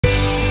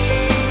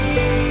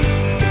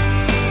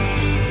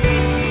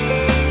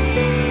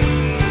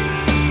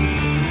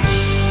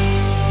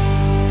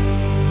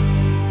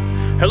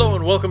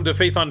and welcome to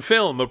Faith on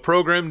Film, a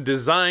program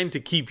designed to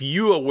keep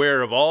you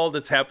aware of all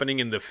that's happening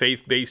in the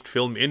faith-based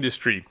film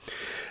industry.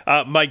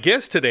 My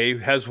guest today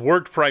has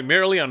worked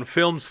primarily on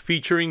films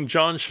featuring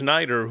John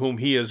Schneider, whom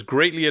he has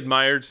greatly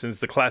admired since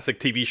the classic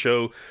TV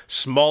show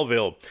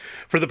Smallville.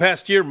 For the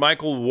past year,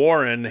 Michael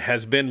Warren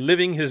has been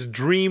living his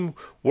dream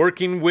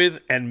working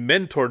with and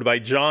mentored by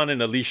John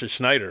and Alicia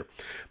Schneider.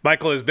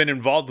 Michael has been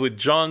involved with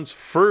John's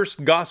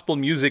first gospel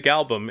music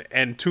album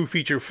and 2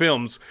 feature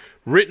films,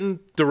 written,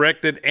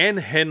 directed,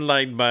 and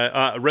headlined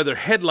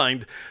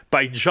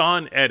by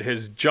John at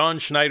his John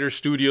Schneider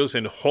Studios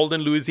in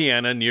Holden,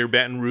 Louisiana, near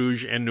Baton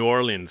Rouge and New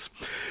Orleans.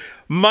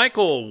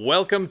 Michael,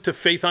 welcome to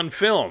Faith on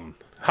Film.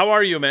 How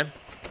are you, man?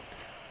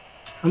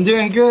 I'm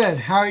doing good.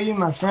 How are you,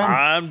 my friend?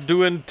 I'm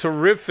doing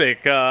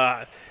terrific.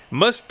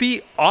 Must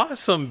be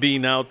awesome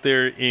being out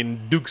there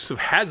in Dukes of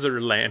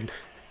Hazzard land.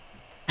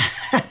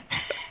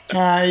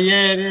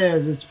 Yeah, it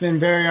is. It's been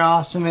very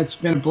awesome. It's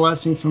been a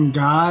blessing from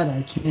God.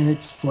 I can't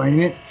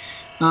explain it.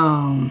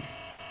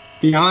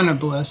 Beyond a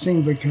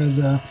blessing, because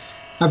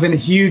I've been a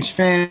huge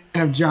fan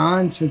of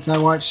John since I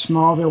watched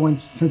Smallville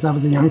since I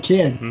was a young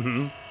kid.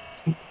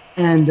 Mm-hmm.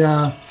 And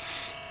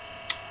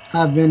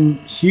I've been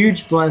a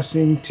huge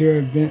blessing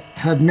to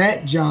have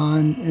met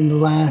John in the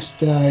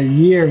last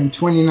year. In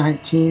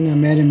 2019, I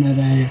met him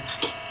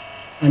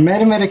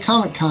at a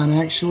Comic-Con,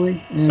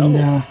 actually.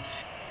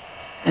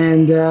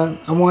 And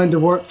I wanted to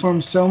work for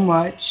him so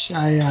much,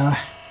 I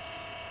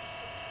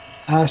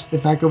asked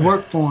if I could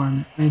work for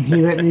him, and he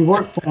let me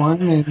work for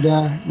him,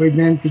 and we've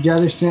been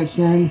together since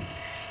then,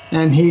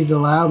 and he's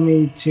allowed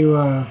me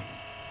to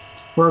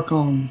work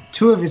on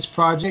 2 of his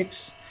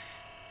projects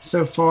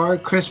so far,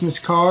 Christmas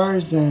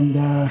Cars, and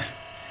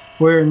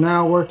we're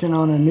now working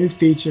on a new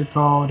feature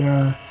called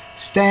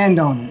Stand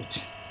On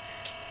It,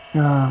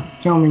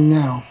 filming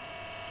now.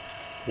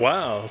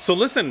 Wow. So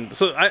listen,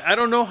 I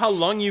don't know how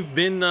long you've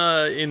been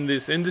in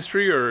this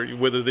industry, or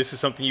whether this is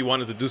something you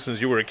wanted to do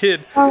since you were a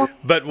kid,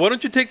 but why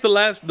don't you take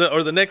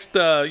the next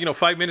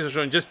 5 minutes or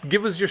so and just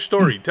give us your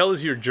story. Tell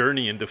us your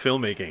journey into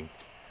filmmaking.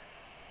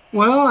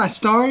 Well, I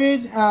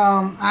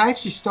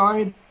actually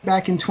started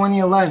back in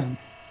 2011.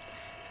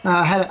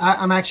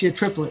 I'm actually a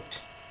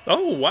triplet.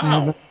 Oh,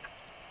 wow.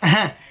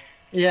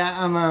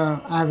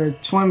 Yeah, I have a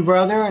twin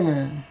brother and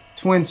a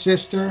twin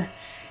sister.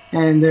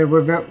 And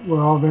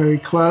we're all very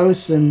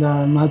close, and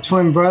my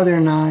twin brother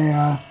and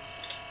I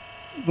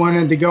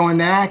wanted to go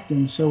into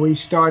acting, so we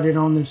started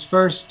on this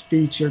first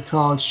feature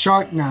called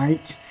Shark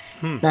Night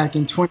back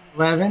in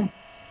 2011.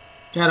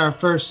 Got our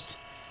first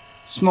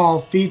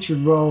small featured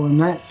role in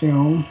that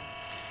film,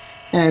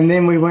 and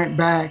then we went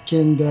back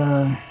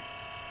and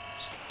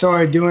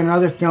started doing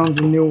other films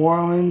in New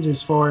Orleans,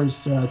 as far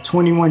as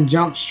 21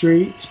 Jump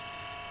Street.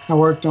 I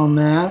worked on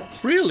that.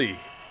 Really?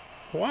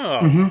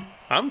 Wow. Mm-hmm.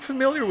 I'm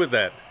familiar with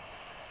that.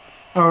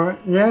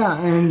 Yeah,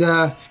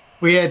 and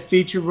we had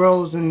feature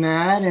roles in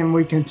that, and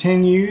we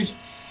continued.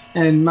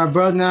 And my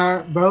brother and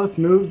I both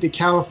moved to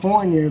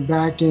California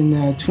back in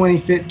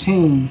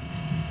 2015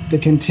 to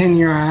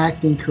continue our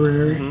acting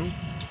career.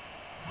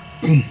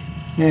 Mm-hmm.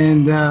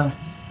 And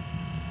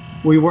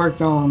we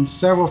worked on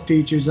several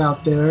features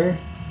out there,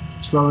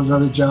 as well as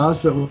other jobs.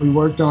 But we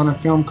worked on a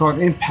film called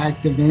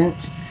Impact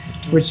Event,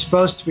 which is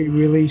supposed to be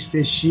released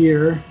this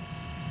year.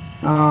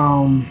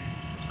 I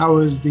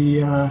was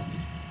the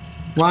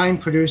line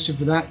producer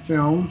for that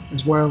film,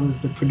 as well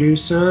as the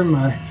producer.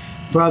 My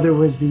brother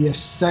was the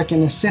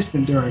second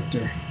assistant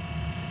director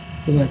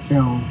for that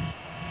film.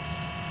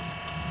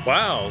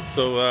 Wow,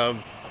 so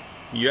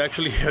you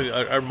actually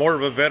are more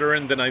of a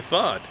veteran than I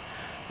thought.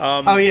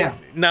 Oh yeah.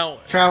 Now,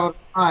 traveled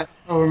a lot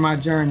over my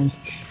journey.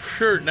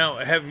 Sure. Now,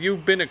 have you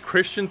been a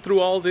Christian through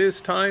all this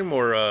time,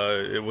 or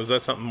was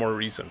that something more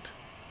recent?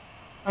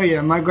 Oh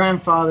yeah, my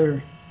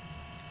grandfather.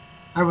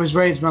 I was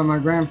raised by my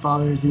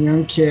grandfather as a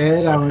young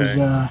kid.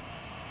 Okay.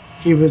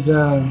 He was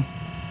a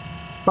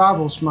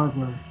Bible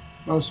smuggler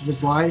most of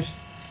his life.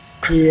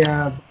 He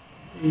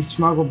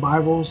smuggled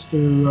Bibles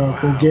through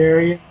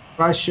Bulgaria,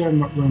 Russia,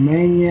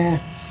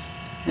 Romania,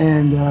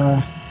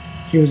 and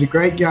he was a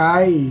great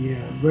guy. He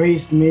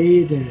raised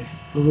me to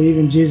believe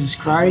in Jesus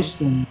Christ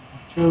and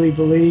truly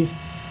believe,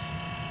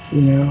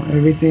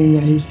 everything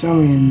that he's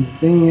told me. And the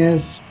thing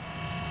is,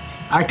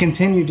 I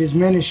continued his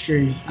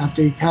ministry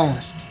after he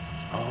passed.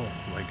 Oh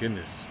my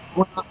goodness.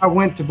 I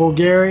went to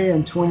Bulgaria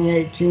in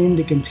 2018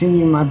 to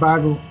continue my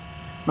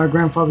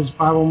grandfather's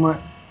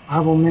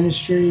Bible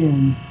ministry,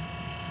 and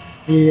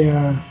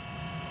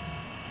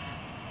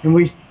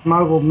we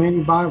smuggled many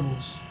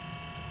Bibles.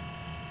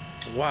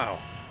 Wow.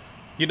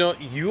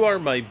 You are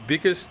my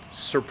biggest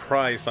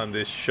surprise on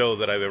this show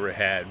that I've ever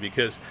had,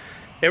 because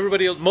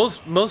everybody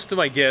else, most of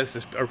my guests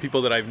are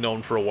people that I've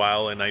known for a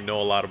while, and I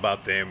know a lot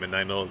about them, and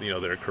I know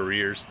their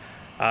careers.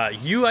 I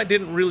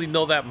didn't really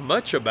know that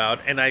much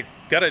about, and I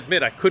gotta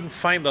admit I couldn't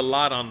find a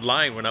lot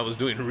online when I was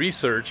doing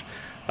research.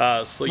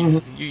 So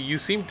you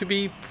seem to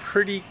be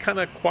pretty kind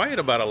of quiet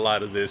about a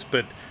lot of this,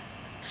 but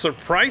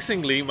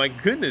surprisingly, my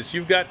goodness,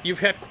 you've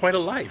had quite a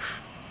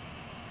life.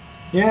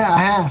 Yeah,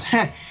 I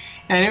have,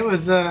 and it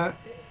was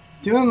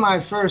doing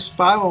my first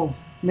Bible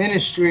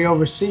ministry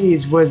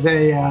overseas was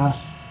it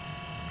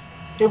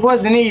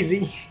wasn't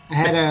easy. I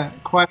had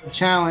quite a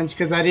challenge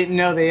because I didn't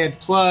know they had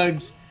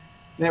plugs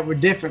that were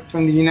different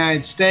from the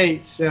United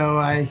States. So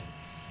I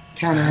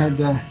kind of had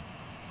to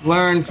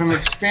learn from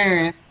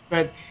experience.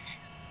 But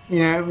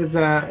it was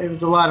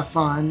a lot of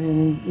fun,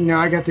 and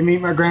I got to meet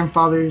my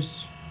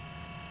grandfather's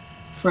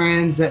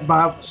friends that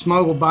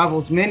smuggled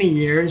Bibles many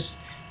years,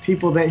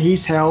 people that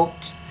he's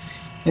helped.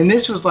 And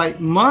this was like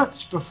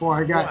months before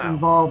I got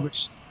involved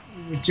with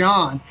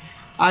John.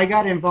 I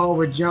got involved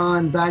with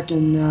John back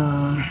in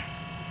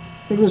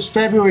it was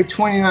February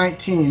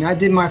 2019. I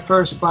did my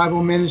first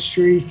Bible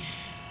ministry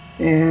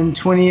in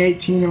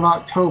 2018 of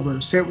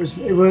October. So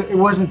it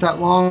wasn't that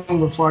long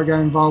before I got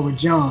involved with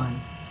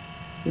John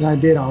that I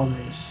did all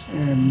this.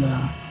 And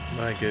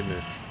my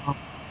goodness.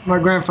 My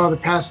grandfather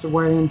passed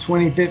away in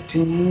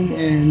 2015,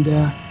 and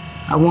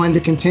I wanted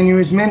to continue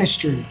his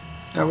ministry.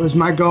 That was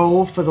my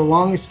goal for the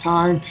longest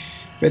time.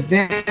 But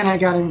then I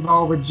got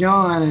involved with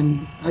John,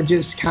 and I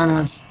just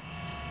got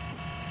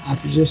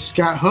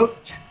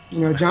hooked.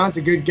 John's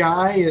a good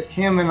guy.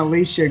 Him and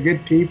Alicia are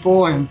good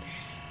people, and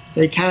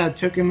they kind of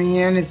took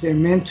me in as their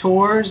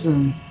mentors.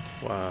 And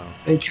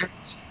they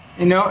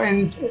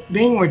and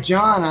being with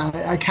John,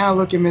 I kind of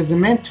look at him as a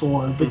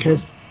mentor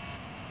because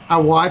I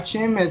watch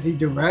him as he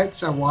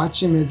directs, I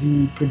watch him as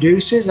he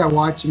produces, I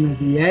watch him as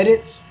he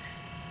edits,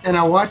 and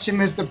I watch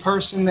him as the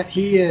person that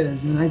he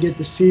is, and I get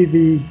to see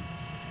the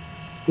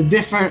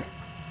different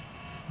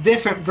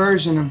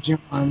version of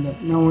John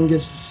that no one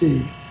gets to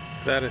see.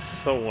 That is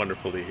so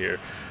wonderful to hear.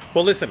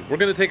 Well, listen, we're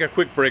going to take a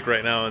quick break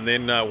right now, and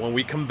then when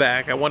we come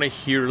back, I want to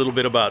hear a little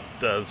bit about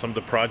some of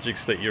the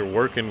projects that you're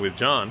working with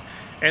John.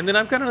 And then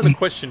I've got another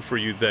question for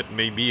you that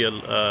may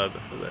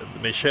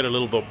shed a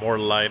little bit more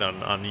light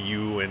on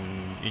you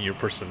and your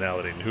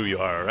personality and who you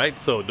are, all right?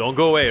 So don't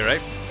go away, all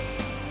right?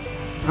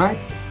 All right.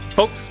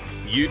 Folks,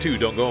 you too,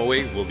 don't go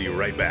away. We'll be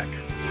right back.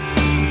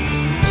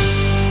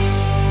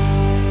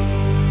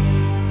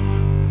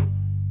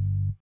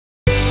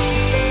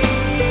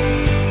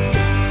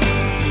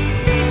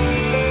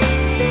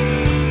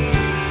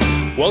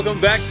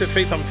 Welcome back to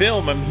Faith on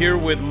Film. I'm here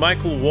with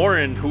Michael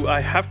Warren, who I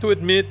have to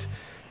admit,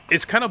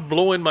 it's kind of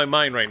blowing my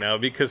mind right now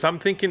because I'm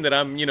thinking that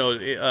I'm,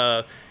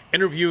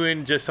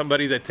 interviewing just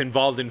somebody that's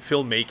involved in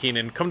filmmaking,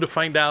 and come to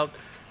find out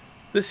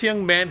this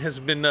young man has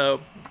been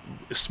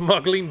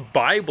smuggling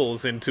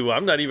Bibles into,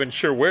 I'm not even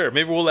sure where.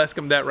 Maybe we'll ask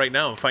him that right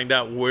now and find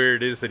out where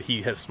it is that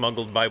he has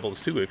smuggled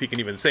Bibles to, if he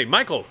can even say.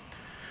 Michael,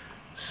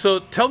 so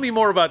tell me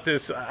more about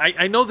this.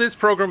 I know this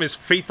program is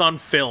Faith on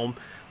Film,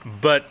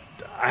 but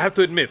I have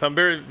to admit, I'm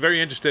very,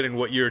 very interested in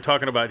what you're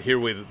talking about here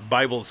with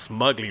Bible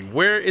smuggling.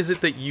 Where is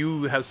it that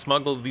you have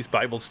smuggled these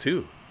Bibles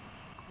to?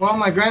 Well,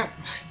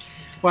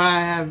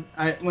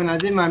 when I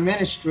did my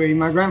ministry,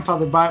 my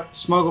grandfather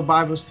smuggled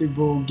Bibles through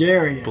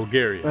Bulgaria.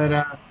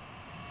 But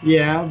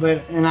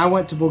and I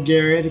went to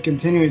Bulgaria to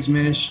continue his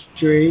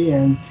ministry,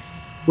 and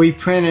we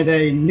printed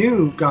a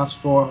new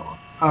gospel.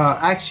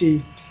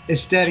 Actually,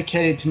 it's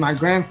dedicated to my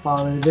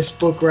grandfather. This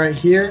book right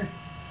here.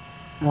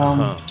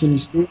 Can you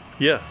see?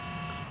 Yeah.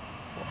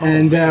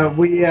 And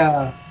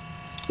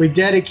we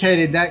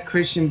dedicated that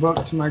Christian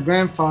book to my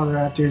grandfather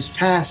after his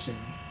passing.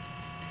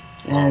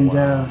 And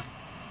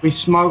we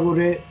smuggled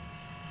it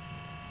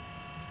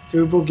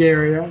through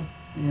Bulgaria.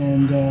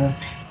 And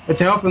with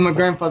the help of my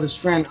grandfather's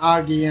friend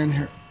Augie and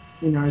her,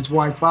 his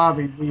wife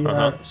Bobby, we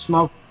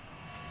smuggled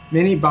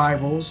many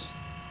Bibles.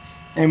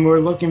 And we're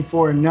looking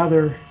for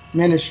another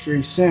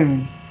ministry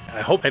soon. I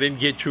hope I didn't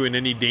get you in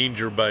any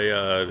danger by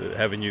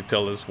having you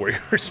tell us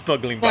where you're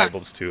smuggling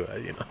Bibles to,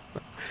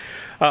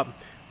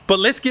 But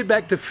let's get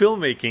back to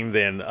filmmaking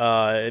then.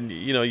 And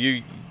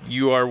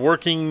you are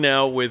working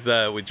now with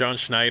John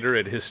Schneider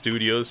at his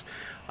studios.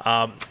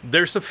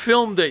 There's a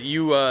film that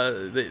you,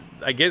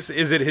 I guess,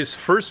 is it his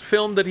first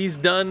film that he's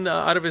done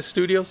out of his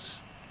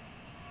studios?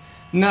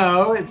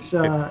 No, it's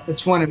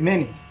one of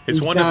many. It's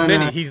one of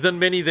many. He's done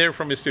many there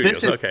from his studios.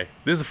 This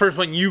is the first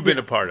one you've been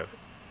a part of.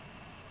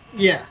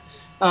 Yeah.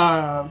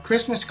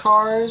 Christmas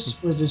Cars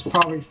was his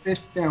probably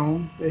fifth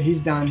film that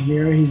he's done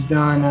here. He's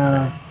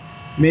done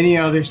many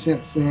others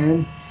since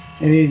then,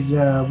 and he's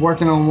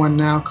working on one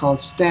now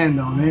called Stand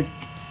On It.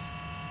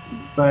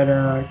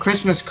 But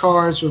Christmas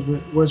Cars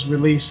was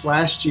released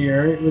last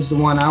year. It was the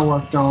one I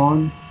worked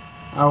on.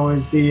 I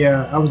was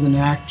an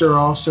actor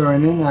also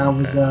in it. I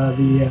was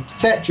the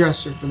set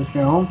dresser for the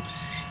film,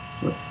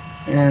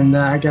 and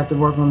I got to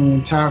work on the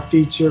entire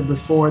feature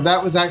before.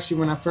 That was actually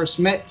when I first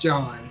met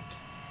John.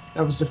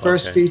 That was the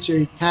first feature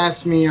he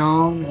cast me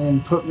on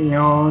and put me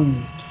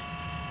on,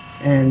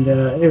 and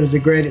it was a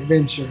great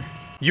adventure.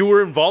 You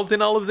were involved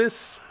in all of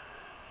this?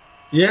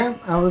 Yeah,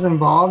 I was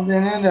involved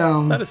in it.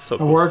 That is so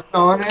cool. I worked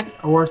on it.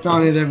 I worked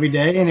on it every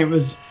day, and it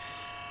was.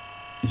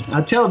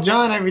 I tell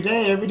John every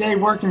day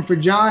working for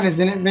John is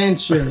an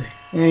adventure,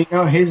 and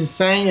his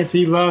saying is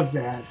he loves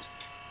that.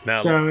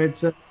 Now, so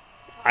it's.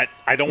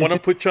 I don't want to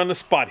put you on the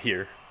spot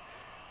here.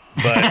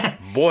 But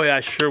boy,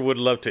 I sure would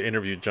love to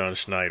interview John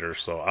Schneider,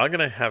 so I'm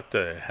going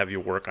to have you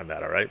work on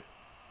that, all right?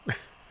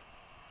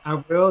 I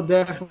will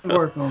definitely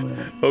work on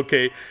that.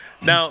 Okay.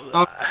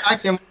 Now,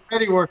 Actually, I'm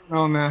already working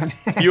on that.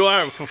 you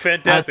are I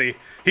fantastic.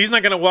 He's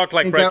not going to walk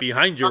like think right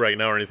behind you right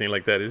now or anything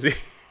like that, is he?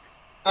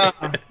 uh,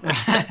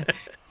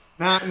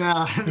 not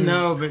no,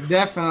 no, but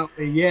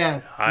definitely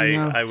yes.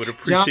 I would John.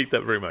 appreciate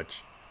that very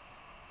much.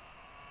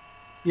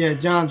 Yeah,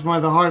 John's one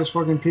of the hardest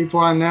working people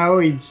I know.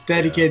 He's Yeah.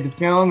 dedicated to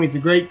film. He's a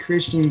great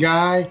Christian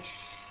guy.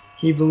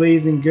 He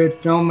believes in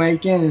good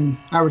filmmaking, and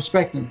I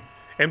respect him.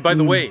 And by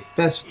the Mm, way,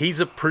 that's he's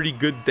a pretty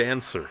good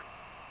dancer.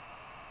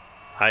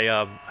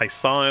 I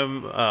saw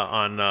him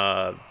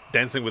on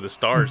Dancing with the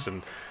Stars,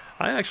 and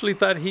I actually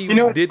thought he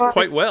it's did funny.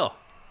 quite well.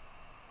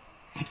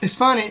 It's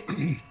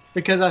funny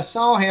because I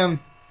saw him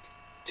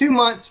 2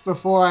 months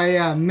before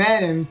I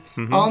met him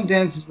Hmm. on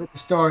Dances with the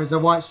Stars. I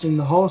watched him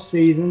the whole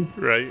season,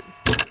 Right.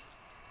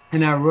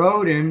 and I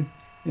wrote him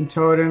and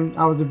told him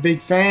I was a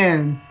big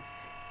fan.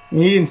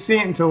 And he didn't see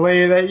it until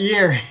later that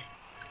year.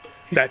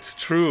 That's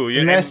true. The Yeah,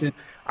 and message.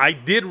 I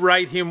did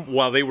write him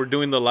while they were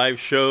doing the live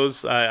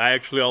shows. I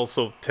actually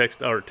also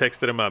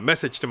texted him,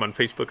 messaged him on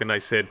Facebook, and I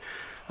said,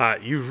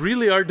 "You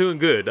really are doing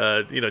good.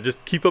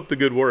 Just keep up the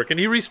good work." And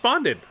he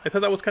responded. I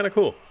thought that was kind of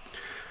cool.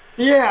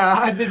 Yeah,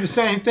 I did the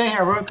same thing.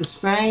 I wrote the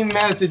same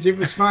message. It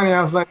was funny.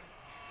 I was like,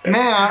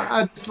 man,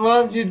 I just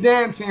loved you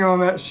dancing on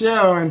that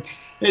show. And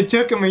it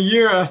took him a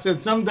year. I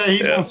said, someday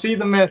he's Yeah. going to see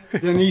the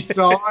message. And he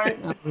saw it.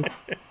 I was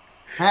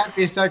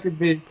happiest I could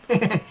be.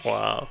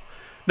 Wow.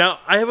 Now,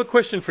 I have a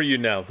question for you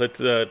now that's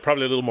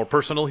probably a little more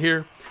personal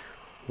here.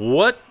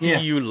 What do Yeah,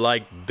 you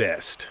like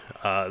best?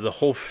 The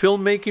whole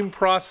filmmaking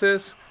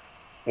process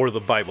or the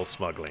Bible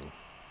smuggling?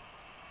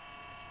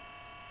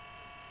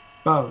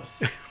 both.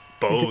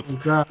 Both.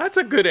 Because, That's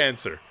a good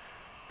answer.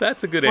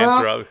 That's a good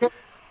well, answer.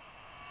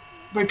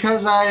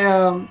 because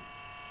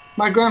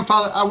my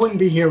grandfather, I wouldn't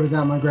be here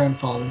without my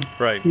grandfather.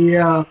 Right.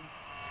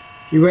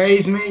 He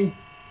raised me.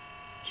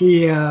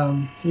 He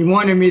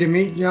wanted me to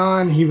meet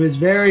John. He was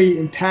very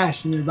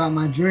impassioned about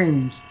my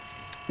dreams.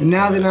 And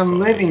now Oh, that that is I'm so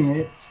living neat.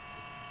 it,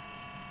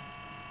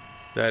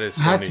 That is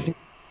I so have neat. to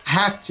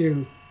have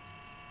to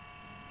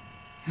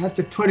have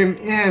to put him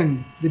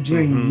in the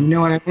dream. Hmm. You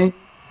know what I mean?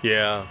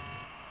 Yeah.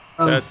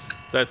 Um,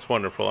 That's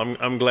wonderful.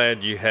 I'm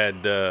glad you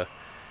had that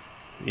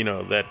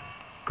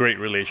great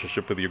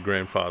relationship with your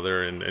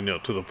grandfather, and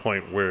to the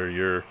point where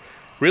you're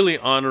really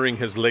honoring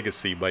his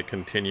legacy by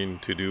continuing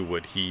to do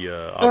what he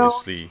well,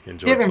 obviously give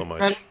enjoyed him so credit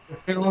much. for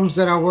the films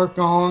that I work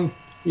on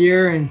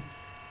here, and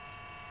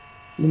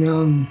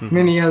and Hmm.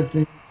 many other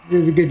things. He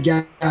was a good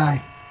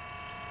guy.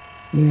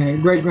 Yeah,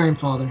 great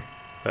grandfather.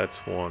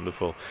 That's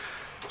wonderful.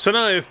 So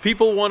now, if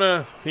people want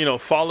to,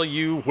 follow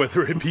you,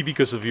 whether it be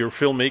because of your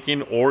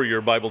filmmaking or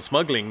your Bible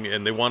smuggling,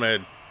 and they want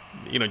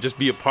to, just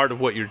be a part of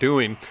what you're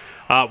doing,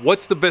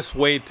 what's the best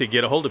way to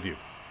get a hold of you?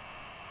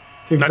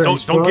 Through Now, don't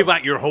give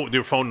Facebook. out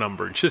your phone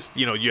number. Just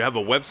you have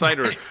a website,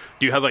 or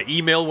do you have an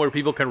email where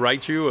people can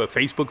write you? A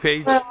Facebook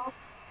page?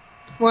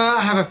 Well,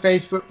 I have a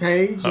Facebook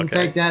page. In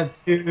Okay. fact, I have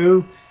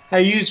two. I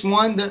use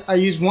one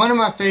of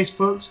my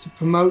Facebooks to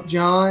promote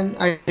John.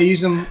 I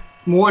use them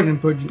more than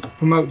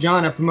promote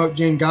John. I promote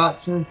Jen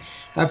Gotson.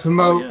 I Oh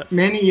promote yes.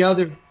 many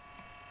other.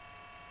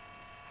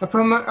 I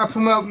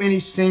promote many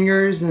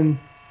singers and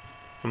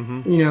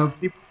Hmm.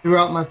 people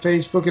throughout my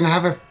Facebook, and I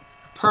have a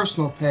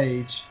personal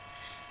page.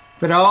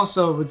 But I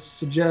also would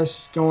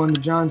suggest going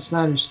to John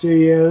Schneider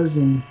Studios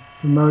and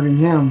promoting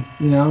him.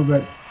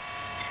 But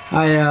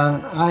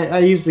I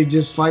usually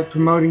just like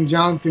promoting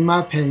John through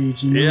my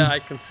page. Yeah, I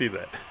can see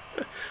that.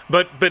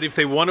 But if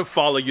they want to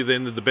follow you,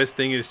 then the best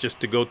thing is just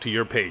to go to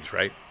your page,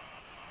 right?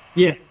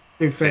 Yeah,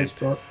 through Fant-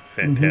 Facebook.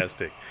 Hmm.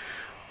 Fantastic.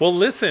 Well,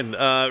 listen,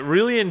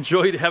 really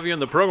enjoyed having you on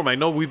the program. I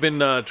know we've been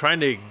trying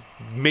to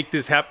make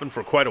this happen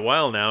for quite a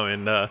while now,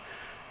 and Oh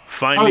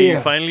finally,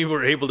 yeah. finally,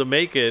 we're able to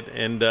make it.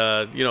 And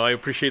I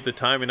appreciate the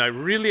time, and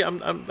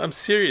I'm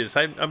serious.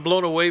 I'm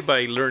blown away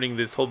by learning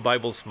this whole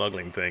Bible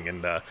smuggling thing,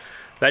 and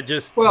that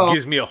just Well,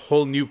 gives me a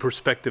whole new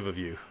perspective of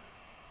you.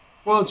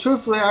 well,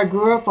 truthfully, I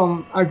grew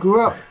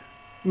up.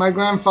 My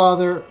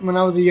grandfather, when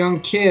I was a young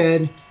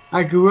kid,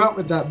 I grew up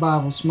with that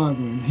Bible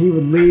smuggling. He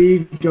would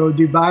leave, go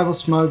do Bible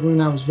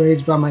smuggling. I was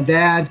raised by my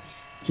dad.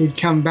 He'd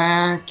come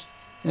back,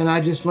 and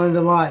I just learned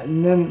a lot.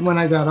 And then when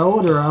I got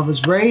older, I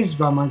was raised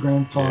by my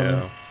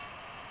grandfather. Yeah.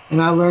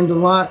 And I learned a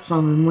lot from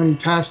him. When he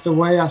passed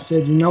away, I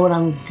said, you know what,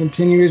 I'm going to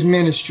continue his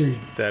ministry.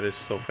 That is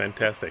so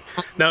fantastic.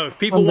 Now, if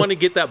people Um, want to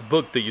get that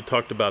book that you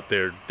talked about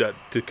there,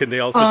 can they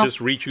also uh, just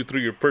reach you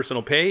through your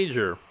personal page,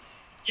 or?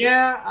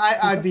 yeah,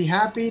 I'd be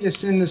happy to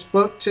send this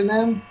book to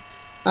them.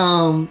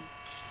 Um,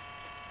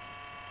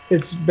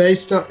 it's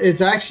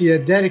actually a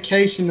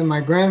dedication to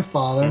my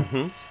grandfather.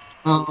 Hmm.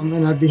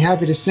 And I'd be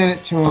happy to send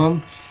it to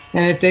them.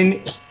 And if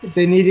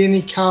they need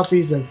any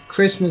copies of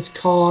Christmas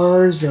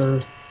cards,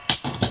 or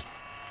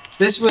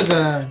this was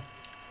a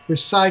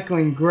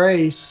Recycling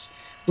Grace,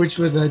 which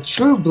was a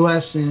true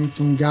blessing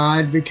from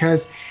God,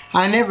 because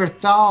I never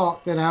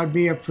thought that I'd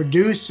be a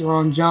producer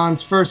on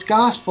John's first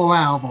gospel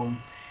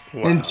album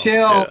Wow.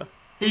 until Yeah.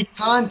 he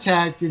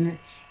contacted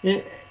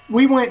me.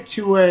 We went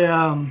to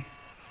a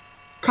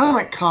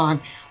Comic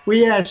Con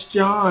we asked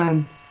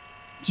John,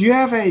 do you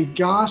have a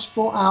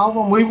gospel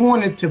album? We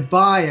wanted to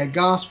buy a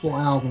gospel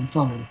album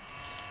from him.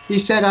 He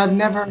said, I've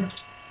never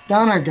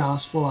done a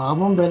gospel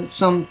album, but it's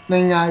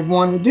something I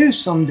want to do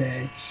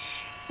someday.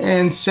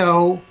 And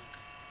so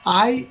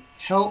I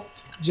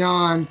helped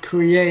John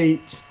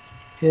create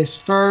his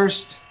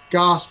first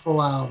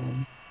gospel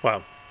album.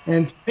 Wow.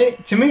 And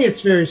to me,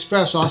 it's very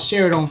special. I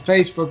share it on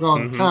Facebook all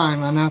the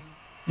time. I know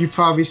you've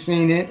probably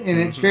seen it. And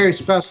it's very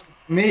special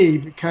to me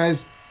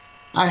because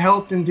I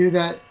helped him do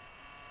that.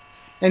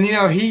 And, you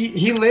know,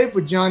 he lived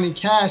with Johnny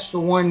Cash for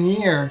 1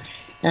 year.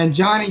 And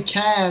Johnny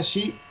Cash,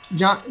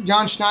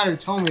 John Schneider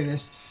told me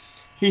this.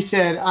 He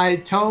said, I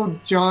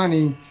told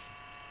Johnny,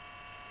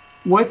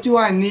 what do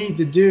I need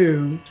to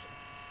do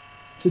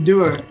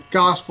a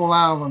gospel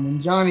album?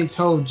 And Johnny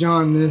told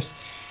John this.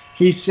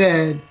 He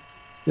said,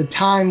 the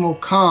time will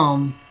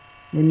come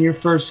when your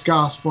first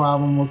gospel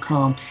album will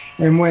come.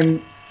 And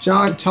when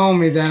John told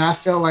me that, I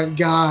felt like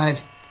God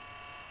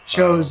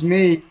chose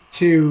me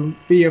to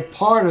be a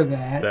part of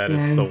that. That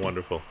is so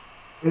wonderful.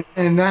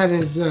 And that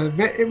is,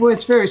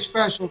 it's very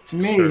special to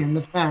me in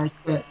the fact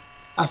that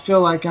I feel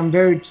like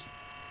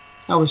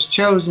I was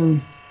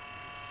chosen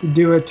to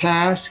do a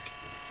task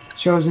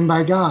chosen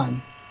by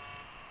God.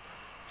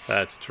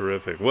 That's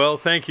terrific. Well,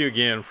 thank you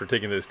again for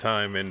taking this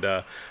time, and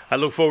I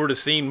look forward to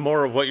seeing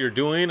more of what you're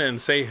doing.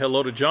 And say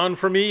hello to John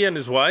for me and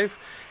his wife,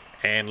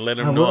 and let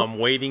him know I'm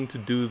waiting to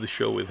do the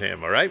show with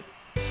him. All right?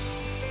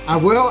 I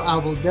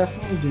will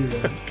definitely do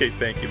that. Okay,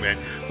 thank you, man.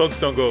 Folks,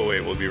 don't go away.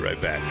 We'll be right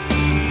back.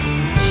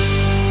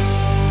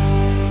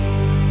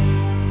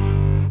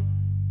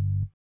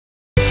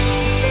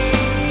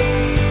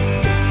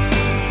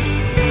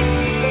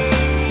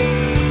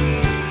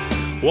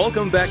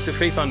 Welcome back to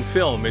Faith on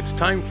Film. It's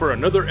time for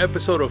another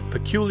episode of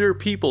Peculiar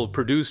People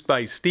produced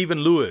by Stephen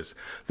Lewis.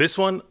 This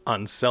one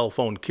on Cell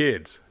Phone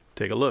Kids.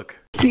 Take a look.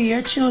 Do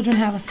your children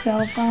have a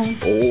cell phone?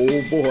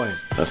 Oh boy,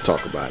 let's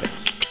talk about it.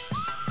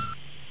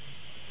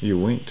 You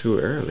winked too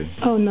early.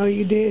 Oh no,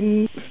 you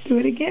didn't. Let's do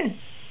it again.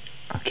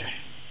 Okay.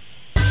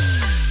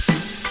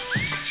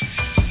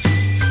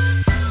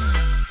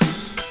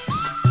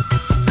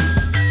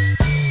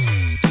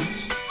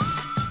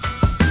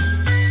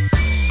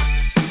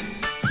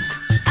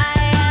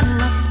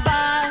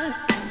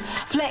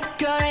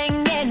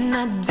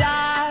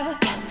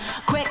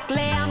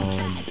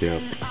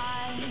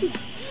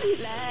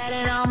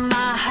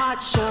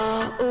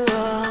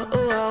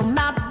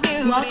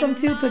 Welcome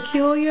to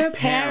Peculiar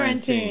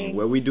Parenting,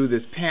 where we do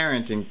this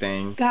parenting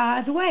thing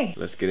God's way.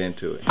 Let's get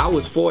into it. I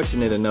was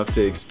fortunate enough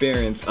to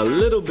experience a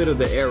little bit of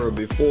the era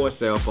before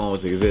cell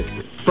phones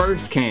existed.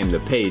 First came the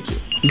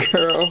pager.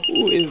 Girl,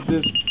 who is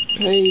this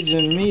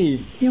paging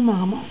me? Your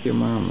mama. Your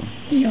mama.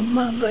 Your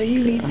mother.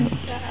 You need to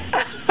stop.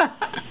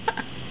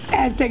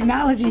 As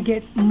technology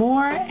gets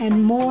more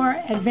and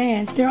more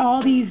advanced, there are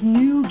all these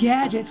new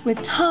gadgets with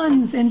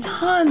tons and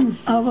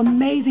tons of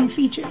amazing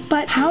features.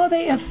 But how are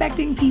they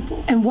affecting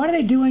people? And what are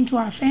they doing to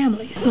our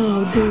families?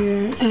 Oh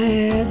dear, I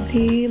had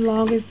the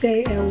longest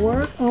day at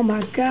work. Oh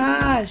my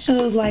gosh.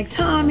 It was like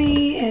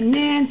Tommy and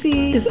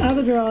Nancy. This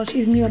other girl,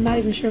 she's new, I'm not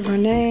even sure of her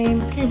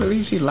name. I can't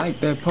believe she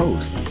liked that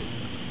post.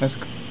 That's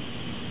cool.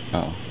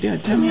 Oh, yeah,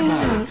 tell me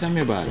about it. Tell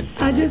me about it.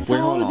 I just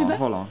told you about.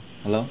 Hold on.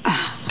 Hello?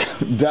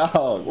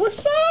 Dog,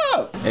 what's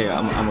up? Hey,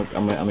 I'm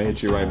gonna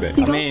hit you right back.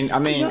 I'm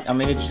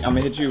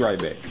gonna hit you right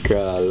back.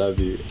 Girl, I love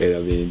you. And I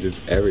mean,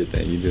 just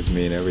everything. You just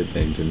mean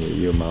everything to me.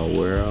 You're my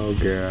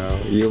world, girl.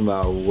 You're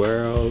my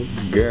world,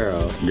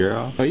 girl.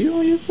 Girl, are you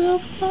on your cell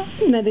phone?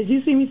 Now, did you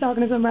see me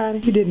talking to somebody?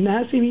 You did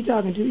not see me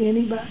talking to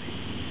anybody.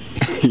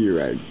 You're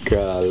right,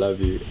 girl, I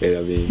love you. And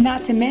I mean,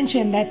 not to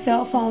mention that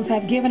cell phones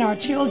have given our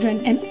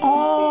children an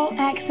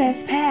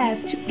all-access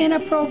pass to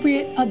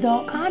inappropriate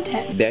adult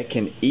content that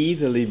can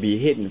easily be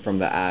hidden from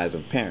the eyes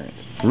of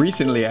parents.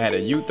 Recently, I had a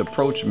youth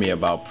approach me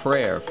about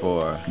prayer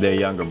for their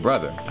younger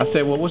brother. I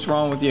said, well, what's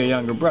wrong with your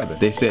younger brother?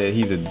 They said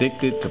he's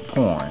addicted to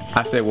porn.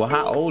 I said, well,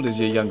 how old is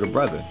your younger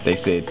brother? They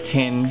said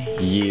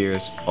 10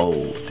 years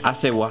old. I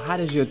said, well, how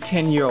does your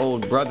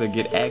 10-year-old brother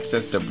get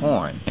access to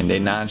porn? And they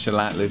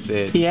nonchalantly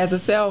said, he has a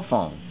cell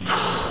phone.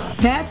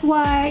 That's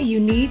why you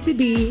need to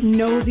be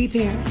nosy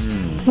parents.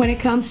 When it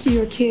comes to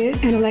your kids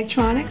and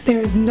electronics,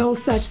 there is no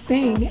such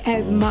thing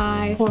as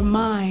my or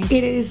mine.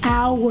 It is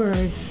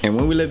ours. And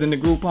when we lived in the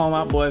group home,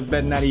 our boys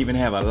better not even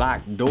have a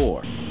locked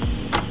door.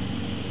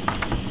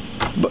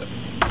 But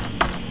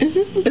is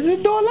this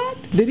door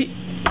locked? Did he?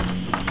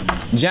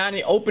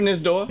 Johnny, open this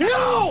door.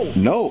 No!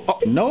 No. Oh,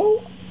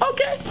 no?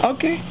 Okay.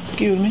 Okay.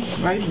 Excuse me.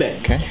 Right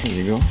back. Okay,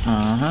 here you go.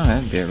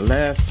 That'd be the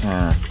last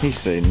time he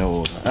say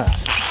no to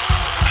us.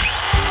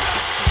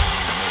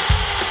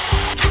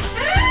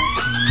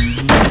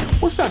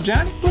 What's up,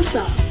 Johnny? What's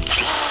up?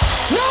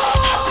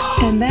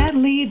 No! And that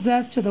leads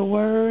us to the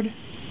word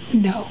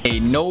no. A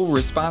no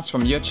response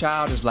from your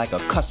child is like a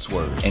cuss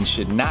word and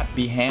should not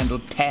be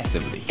handled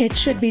passively. It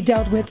should be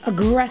dealt with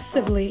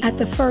aggressively at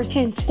the first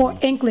hint or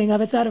inkling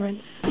of its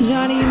utterance.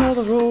 Johnny, you know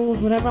the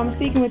rules. Whenever I'm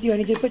speaking with you, I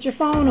need you to put your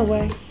phone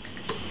away.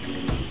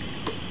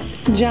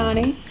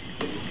 Johnny?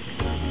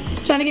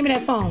 Trying to give me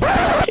that phone.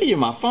 Give you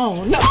my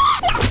phone. No.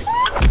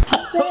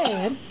 I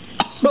said,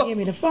 give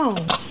me the phone.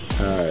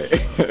 All right.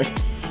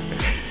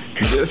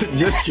 just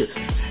kidding.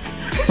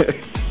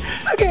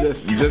 Okay.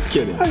 Just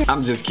kidding. Okay.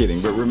 I'm just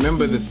kidding. But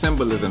remember the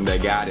symbolism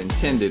that God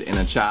intended in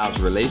a child's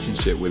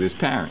relationship with his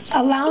parents.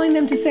 Allowing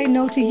them to say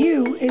no to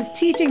you is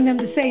teaching them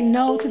to say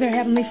no to their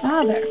Heavenly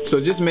Father. So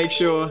just make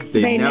sure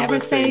they never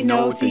say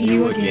no to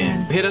you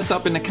again. Hit us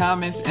up in the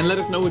comments and let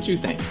us know what you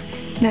think.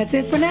 That's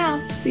it for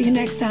now. See you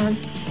next time.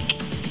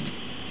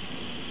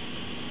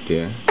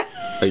 Dear,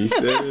 are you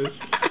serious?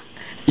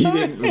 You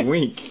didn't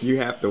wink. You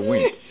have to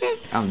wink.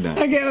 I'm done.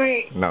 Okay,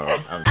 wait. No.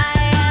 I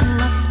am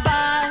a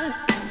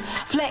spark,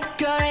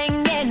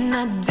 flickering in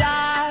the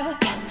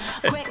dark.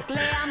 Quickly,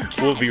 I'm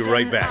We'll be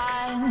right back.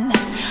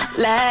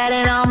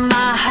 Letting on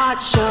my heart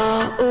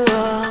show.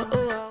 Ooh,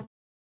 ooh.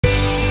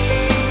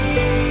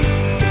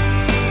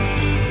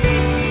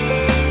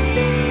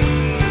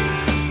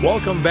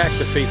 Welcome back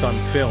to Faith on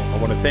Film. I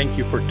want to thank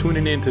you for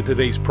tuning in to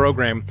today's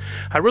program.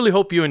 I really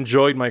hope you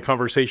enjoyed my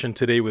conversation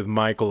today with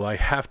Michael. I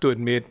have to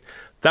admit,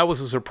 that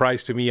was a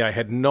surprise to me. I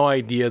had no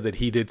idea that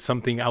he did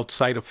something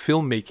outside of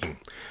filmmaking.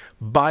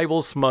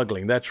 Bible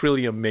smuggling, that's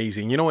really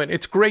amazing. You know, and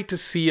it's great to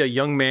see a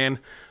young man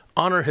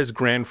honor his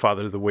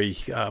grandfather the way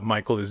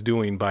Michael is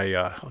doing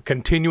by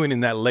continuing in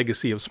that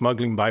legacy of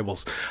smuggling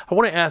Bibles. I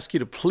want to ask you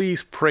to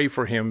please pray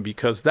for him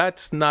because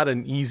that's not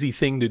an easy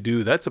thing to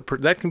do.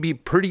 That can be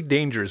pretty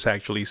dangerous,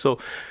 actually. So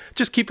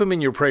just keep him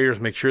in your prayers.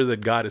 Make sure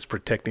that God is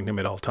protecting him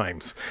at all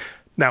times.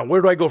 Now,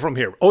 where do I go from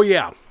here? Oh,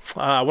 yeah.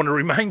 I want to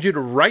remind you to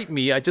write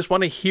me. I just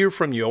want to hear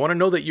from you. I want to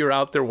know that you're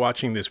out there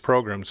watching this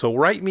program. So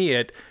write me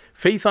at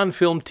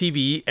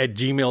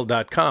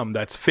faithonfilmtv@gmail.com.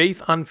 That's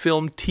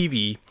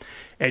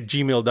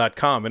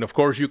faithonfilmtv@gmail.com. And of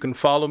course, you can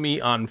follow me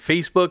on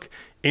Facebook,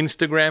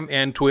 Instagram,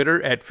 and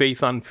Twitter at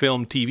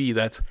faithonfilmtv.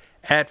 That's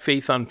at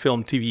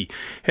faithonfilmtv.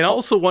 And I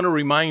also want to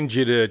remind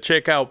you to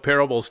check out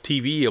Parables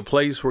TV, a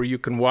place where you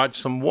can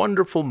watch some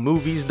wonderful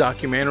movies,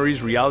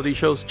 documentaries, reality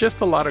shows, just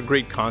a lot of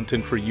great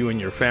content for you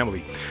and your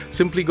family.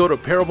 Simply go to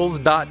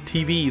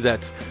parables.tv.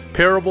 That's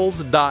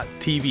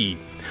parables.tv.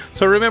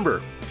 So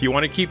remember, if you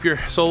want to keep your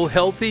soul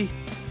healthy,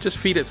 just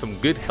feed it some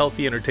good,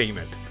 healthy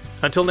entertainment.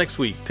 Until next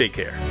week, take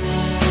care.